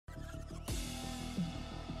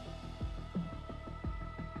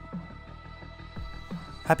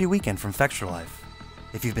Happy weekend from Fextralife.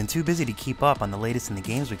 If you've been too busy to keep up on the latest in the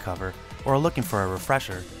games we cover, or are looking for a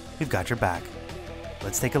refresher, we've got your back.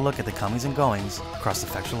 Let's take a look at the comings and goings across the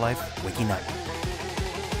Fextralife Wiki Network.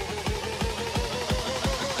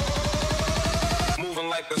 Moving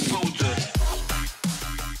like a soldier.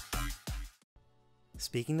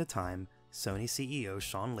 Speaking to Time, Sony CEO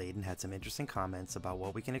Sean Layden had some interesting comments about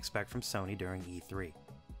what we can expect from Sony during E3.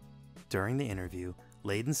 During the interview,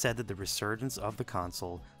 Layden said that the resurgence of the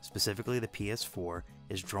console, specifically the PS4,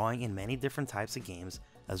 is drawing in many different types of games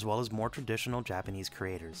as well as more traditional Japanese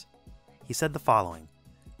creators. He said the following: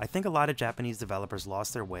 "I think a lot of Japanese developers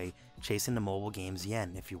lost their way chasing the mobile game's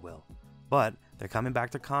yen, if you will, but they're coming back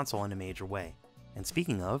to console in a major way. And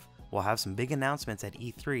speaking of, we'll have some big announcements at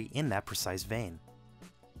E3 in that precise vein."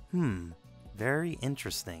 Very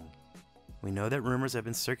interesting. We know that rumors have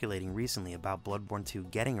been circulating recently about Bloodborne 2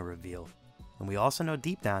 getting a reveal, and we also know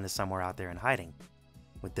Deep Down is somewhere out there in hiding.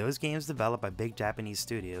 With those games developed by big Japanese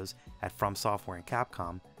studios at From Software and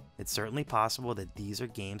Capcom, it's certainly possible that these are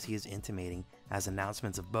games he is intimating as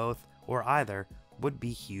announcements of both, or either, would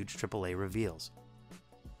be huge AAA reveals.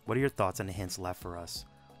 What are your thoughts on the hints left for us?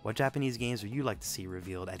 What Japanese games would you like to see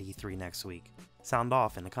revealed at E3 next week? Sound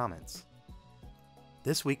off in the comments.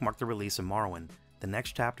 This week marked the release of Morrowind, the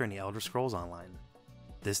next chapter in the Elder Scrolls Online.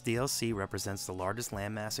 This DLC represents the largest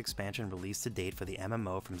landmass expansion released to date for the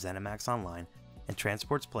MMO from ZeniMax Online and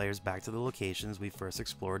transports players back to the locations we first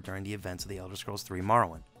explored during the events of the Elder Scrolls 3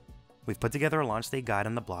 Morrowind. We've put together a launch day guide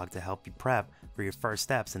on the blog to help you prep for your first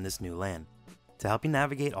steps in this new land. To help you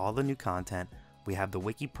navigate all the new content, we have the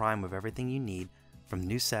Wiki Prime with everything you need, from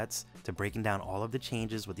new sets to breaking down all of the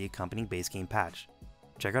changes with the accompanying base game patch.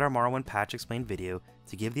 Check out our Morrowind patch explained video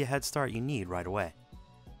to give you a head start you need right away.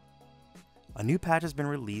 A new patch has been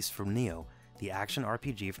released from Nioh, the action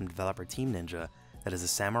RPG from developer Team Ninja that is a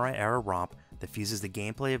samurai-era romp that fuses the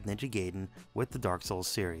gameplay of Ninja Gaiden with the Dark Souls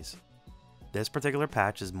series. This particular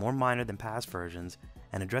patch is more minor than past versions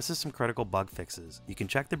and addresses some critical bug fixes. You can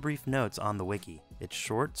check the brief notes on the wiki. It's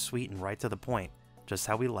short, sweet, and right to the point, just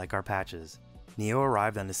how we like our patches. Nioh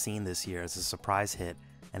arrived on the scene this year as a surprise hit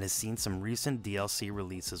and has seen some recent DLC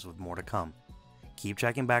releases with more to come. Keep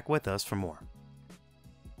checking back with us for more.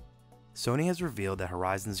 Sony has revealed that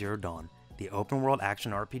Horizon Zero Dawn, the open-world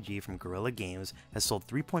action RPG from Guerrilla Games, has sold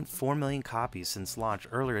 3.4 million copies since launch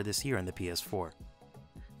earlier this year on the PS4.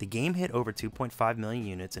 The game hit over 2.5 million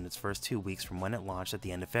units in its first 2 weeks from when it launched at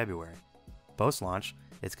the end of February. Post-launch,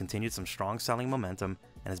 it's continued some strong selling momentum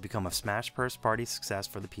and has become a smash first-party success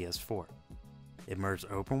for the PS4. It merged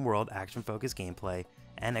open-world action-focused gameplay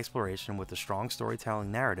and exploration with a strong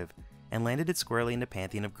storytelling narrative and landed it squarely in the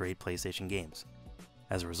pantheon of great PlayStation games.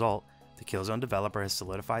 As a result, the Killzone developer has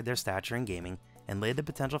solidified their stature in gaming and laid the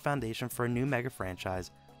potential foundation for a new mega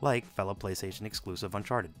franchise like fellow PlayStation exclusive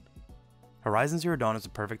Uncharted. Horizon Zero Dawn is the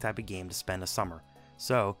perfect type of game to spend a summer,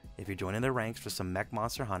 so if you're joining the ranks for some mech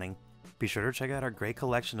monster hunting, be sure to check out our great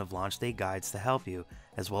collection of launch day guides to help you,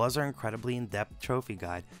 as well as our incredibly in-depth trophy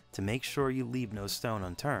guide to make sure you leave no stone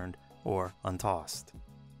unturned or untossed.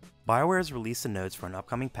 BioWare has released the notes for an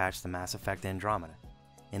upcoming patch to Mass Effect Andromeda.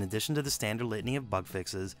 In addition to the standard litany of bug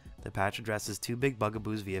fixes, the patch addresses two big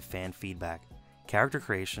bugaboos via fan feedback: character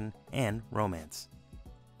creation and romance.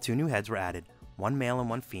 2 new heads were added, one male and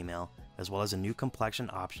one female, as well as a new complexion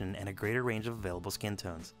option and a greater range of available skin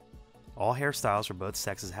tones. All hairstyles for both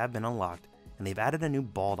sexes have been unlocked, and they've added a new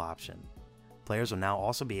bald option. Players will now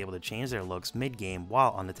also be able to change their looks mid-game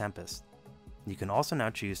while on the Tempest. You can also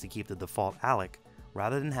now choose to keep the default Alec,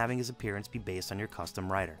 rather than having his appearance be based on your custom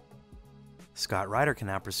writer. Scott Ryder can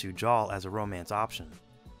now pursue Jaal as a romance option.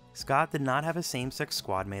 Scott did not have a same-sex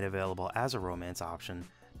squad mate available as a romance option,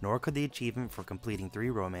 nor could the achievement for completing 3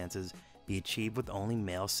 romances be achieved with only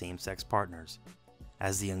male same-sex partners.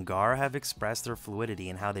 As the Ungara have expressed their fluidity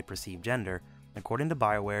in how they perceive gender, according to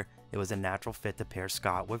BioWare, it was a natural fit to pair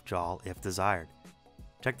Scott with Jaal if desired.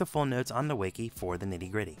 Check the full notes on the wiki for the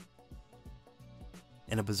nitty-gritty.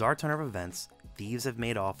 In a bizarre turn of events, thieves have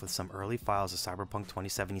made off with some early files of Cyberpunk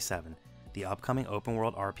 2077, the upcoming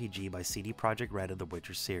open-world RPG by CD Projekt Red of the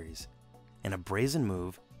Witcher series. In a brazen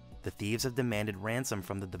move, the thieves have demanded ransom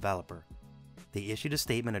from the developer. They issued a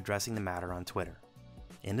statement addressing the matter on Twitter.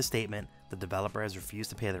 In the statement, the developer has refused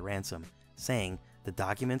to pay the ransom, saying the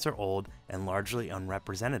documents are old and largely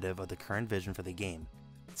unrepresentative of the current vision for the game.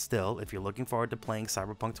 Still, if you're looking forward to playing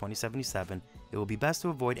Cyberpunk 2077, it will be best to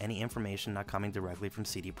avoid any information not coming directly from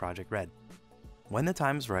CD Projekt Red. When the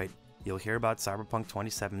time is right, you'll hear about Cyberpunk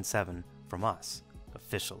 2077 from us,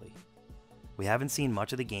 officially. We haven't seen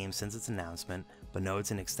much of the game since its announcement, but know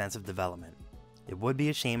it's in extensive development. It would be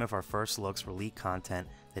a shame if our first looks were leaked content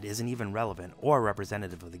that isn't even relevant or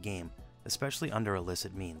representative of the game, especially under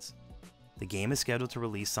illicit means. The game is scheduled to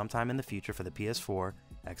release sometime in the future for the PS4,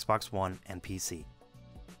 Xbox One, and PC.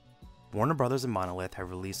 Warner Bros. And Monolith have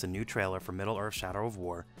released a new trailer for Middle-earth: Shadow of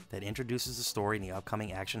War that introduces the story in the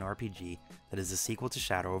upcoming action RPG that is the sequel to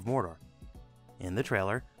Shadow of Mordor. In the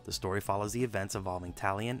trailer, the story follows the events involving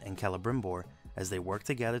Talion and Celebrimbor as they work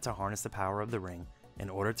together to harness the power of the ring in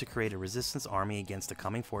order to create a resistance army against the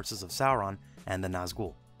coming forces of Sauron and the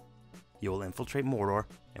Nazgul. You will infiltrate Mordor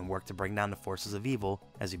and work to bring down the forces of evil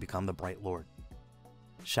as you become the Bright Lord.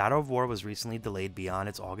 Shadow of War was recently delayed beyond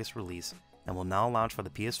its August release and will now launch for the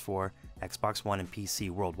PS4, Xbox One, and PC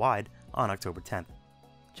worldwide on October 10th.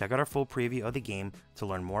 Check out our full preview of the game to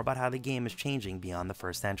learn more about how the game is changing beyond the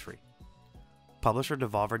first entry. Publisher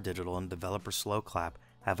Devolver Digital and developer Slowclap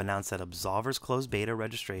have announced that Absolver's closed beta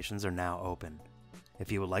registrations are now open.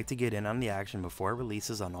 If you would like to get in on the action before it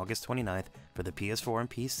releases on August 29th for the PS4 and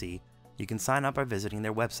PC, you can sign up by visiting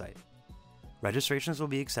their website. Registrations will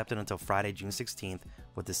be accepted until Friday, June 16th,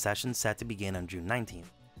 with the session set to begin on June 19th.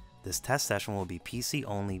 This test session will be PC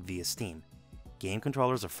only via Steam. Game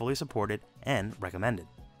controllers are fully supported and recommended.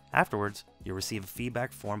 Afterwards, you'll receive a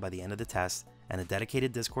feedback form by the end of the test, and a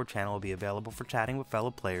dedicated Discord channel will be available for chatting with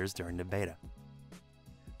fellow players during the beta.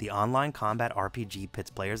 The online combat RPG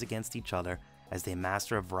pits players against each other as they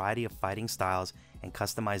master a variety of fighting styles and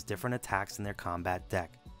customize different attacks in their combat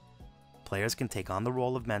deck. Players can take on the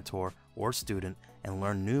role of mentor or student and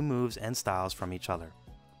learn new moves and styles from each other.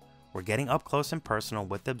 We're getting up close and personal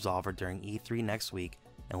with Absolver during E3 next week,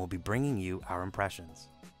 and we'll be bringing you our impressions.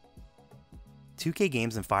 2K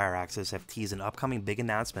Games and Firaxis have teased an upcoming big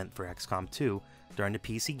announcement for XCOM 2 during the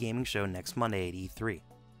PC gaming show next Monday at E3.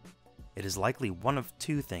 It is likely one of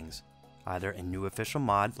two things, either a new official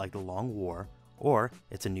mod like the Long War, or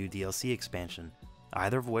it's a new DLC expansion,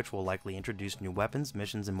 either of which will likely introduce new weapons,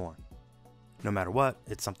 missions, and more. No matter what,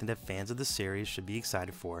 it's something that fans of the series should be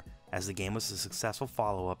excited for, as the game was a successful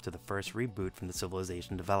follow-up to the first reboot from the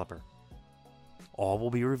Civilization developer. All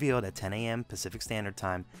will be revealed at 10 AM Pacific Standard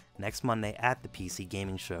Time next Monday at the PC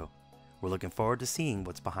Gaming Show. We're looking forward to seeing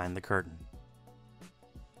what's behind the curtain.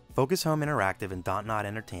 Focus Home Interactive and Dontnod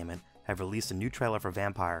Entertainment have released a new trailer for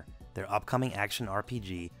Vampyr, their upcoming action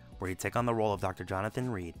RPG where you take on the role of Dr.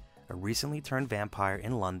 Jonathan Reed, a recently turned vampire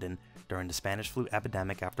in London during the Spanish flu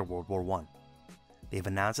epidemic after World War I. They've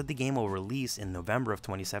announced that the game will release in November of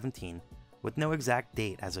 2017, with no exact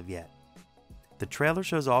date as of yet. The trailer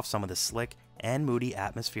shows off some of the slick and moody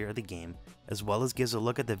atmosphere of the game, as well as gives a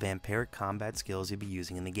look at the vampiric combat skills you'll be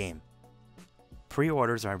using in the game.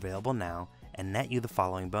 Pre-orders are available now and net you the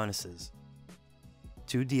following bonuses: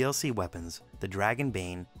 2 DLC weapons, the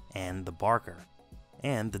Dragonbane and the Barker,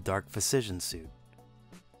 and the Dark Physician suit.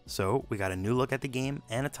 So we got a new look at the game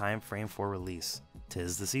and a time frame for release.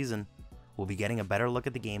 'Tis the season. We'll be getting a better look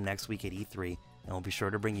at the game next week at E3, and we'll be sure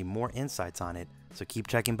to bring you more insights on it, so keep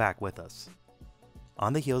checking back with us.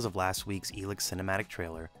 On the heels of last week's Elex cinematic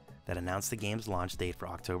trailer that announced the game's launch date for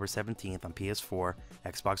October 17th on PS4,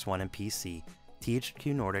 Xbox One, and PC,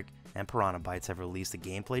 THQ Nordic and Piranha Bytes have released a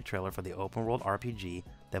gameplay trailer for the open-world RPG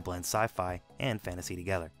that blends sci-fi and fantasy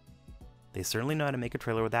together. They certainly know how to make a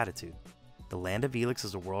trailer with attitude. The land of Elex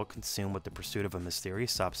is a world consumed with the pursuit of a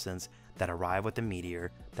mysterious substance that arrived with a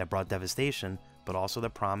meteor that brought devastation, but also the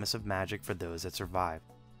promise of magic for those that survive.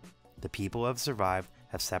 The people who have survived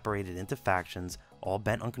have separated into factions, all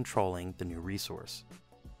bent on controlling the new resource.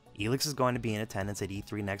 Elex is going to be in attendance at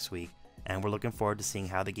E3 next week, and we're looking forward to seeing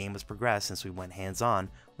how the game has progressed since we went hands-on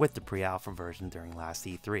with the pre-alpha version during last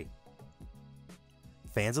E3.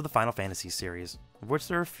 Fans of the Final Fantasy series, of which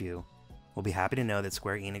there are a few, will be happy to know that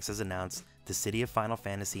Square Enix has announced Dissidia Final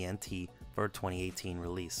Fantasy NT for a 2018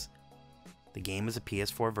 release. The game is a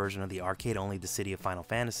PS4 version of the arcade-only Dissidia Final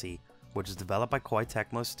Fantasy, which is developed by Koei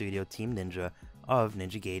Tecmo studio Team Ninja of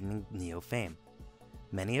Ninja Gaiden and Nioh fame.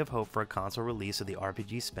 Many have hoped for a console release of the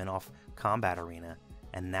RPG spin-off Combat Arena,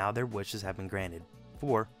 and now their wishes have been granted,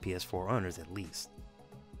 for PS4 owners at least.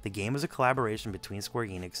 The game is a collaboration between Square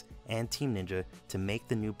Enix and Team Ninja to make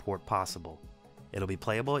the new port possible. It'll be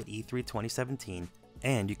playable at E3 2017,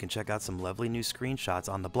 and you can check out some lovely new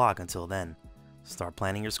screenshots on the blog until then. Start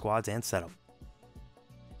planning your squads and setup.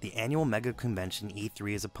 The annual mega convention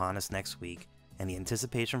E3 is upon us next week, and the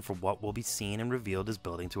anticipation for what will be seen and revealed is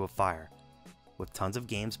building to a fire. With tons of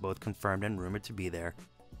games both confirmed and rumored to be there,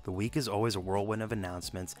 the week is always a whirlwind of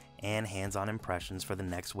announcements and hands-on impressions for the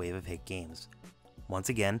next wave of hit games. Once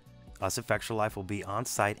again, us at Fextralife will be on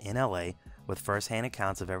site in LA with first-hand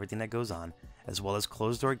accounts of everything that goes on, as well as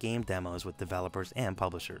closed-door game demos with developers and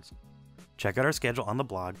publishers. Check out our schedule on the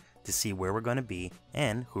blog to see where we're going to be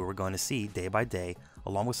and who we're going to see day by day,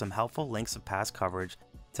 along with some helpful links of past coverage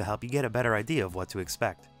to help you get a better idea of what to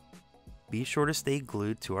expect. Be sure to stay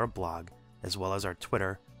glued to our blog, as well as our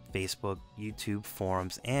Twitter, Facebook, YouTube,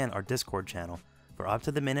 forums, and our Discord channel for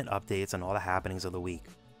up-to-the-minute updates on all the happenings of the week.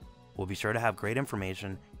 We'll be sure to have great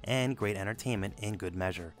information and great entertainment in good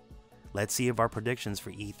measure. Let's see if our predictions for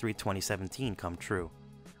E3 2017 come true.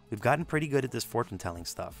 We've gotten pretty good at this fortune-telling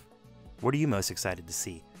stuff. What are you most excited to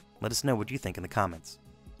see? Let us know what you think in the comments.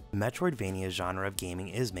 The Metroidvania genre of gaming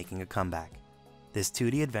is making a comeback. This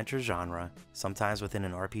 2D adventure genre, sometimes within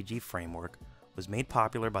an RPG framework, was made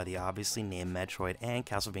popular by the obviously named Metroid and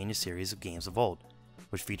Castlevania series of games of old,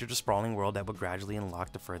 which featured a sprawling world that would gradually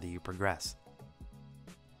unlock the further you progress.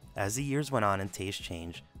 As the years went on and tastes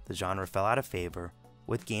changed, the genre fell out of favor,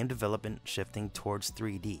 with game development shifting towards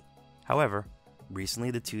 3D. However,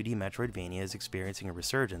 recently the 2D Metroidvania is experiencing a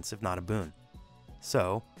resurgence, if not a boon.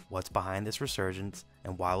 So, what's behind this resurgence,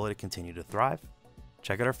 and why will it continue to thrive?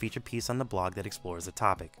 Check out our feature piece on the blog that explores the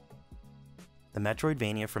topic. The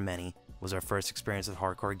Metroidvania for many was our first experience with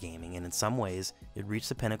hardcore gaming, and in some ways, it reached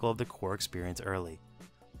the pinnacle of the core experience early.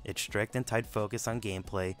 Its strict and tight focus on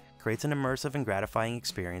gameplay creates an immersive and gratifying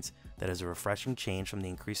experience that is a refreshing change from the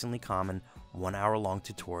increasingly common 1-hour-long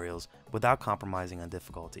tutorials without compromising on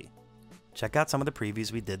difficulty. Check out some of the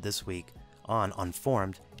previews we did this week on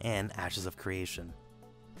Unformed and Ashes of Creation.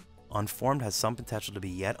 Unformed has some potential to be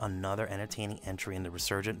yet another entertaining entry in the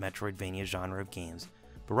resurgent Metroidvania genre of games,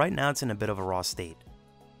 but right now it's in a bit of a raw state.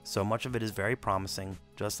 So much of it is very promising,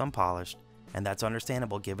 just unpolished, and that's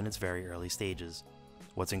understandable given its very early stages.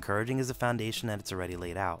 What's encouraging is the foundation that it's already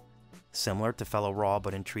laid out. Similar to fellow raw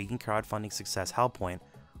but intriguing crowdfunding success Hellpoint,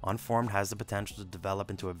 Unformed has the potential to develop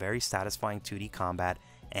into a very satisfying 2D combat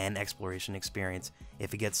and exploration experience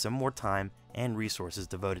if it gets some more time and resources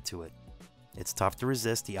devoted to it. It's tough to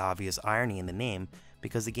resist the obvious irony in the name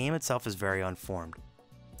because the game itself is very unformed.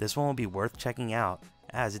 This one will be worth checking out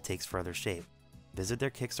as it takes further shape. Visit their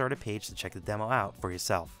Kickstarter page to check the demo out for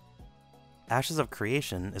yourself. Ashes of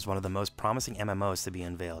Creation is one of the most promising MMOs to be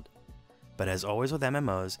unveiled. But as always with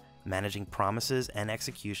MMOs, managing promises and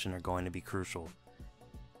execution are going to be crucial.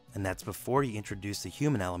 And that's before you introduce the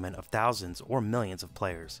human element of thousands or millions of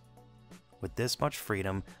players. With this much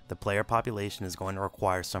freedom, the player population is going to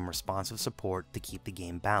require some responsive support to keep the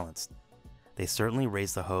game balanced. They certainly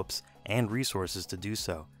raise the hopes and resources to do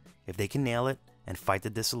so. If they can nail it and fight the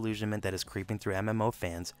disillusionment that is creeping through MMO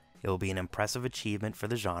fans, it will be an impressive achievement for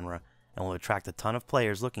the genre and will attract a ton of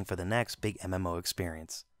players looking for the next big MMO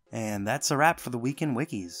experience. And that's a wrap for the Week in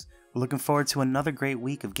Wikis. We're looking forward to another great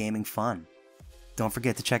week of gaming fun. Don't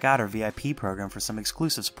forget to check out our VIP program for some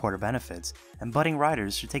exclusive supporter benefits, and budding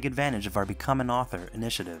writers should take advantage of our Become an Author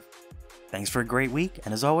initiative. Thanks for a great week,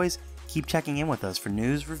 and as always, keep checking in with us for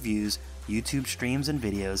news, reviews, YouTube streams and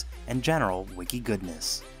videos, and general wiki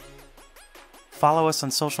goodness. Follow us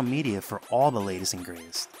on social media for all the latest and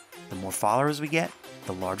greatest. The more followers we get,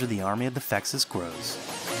 the larger the army of the Fexes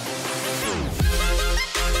grows.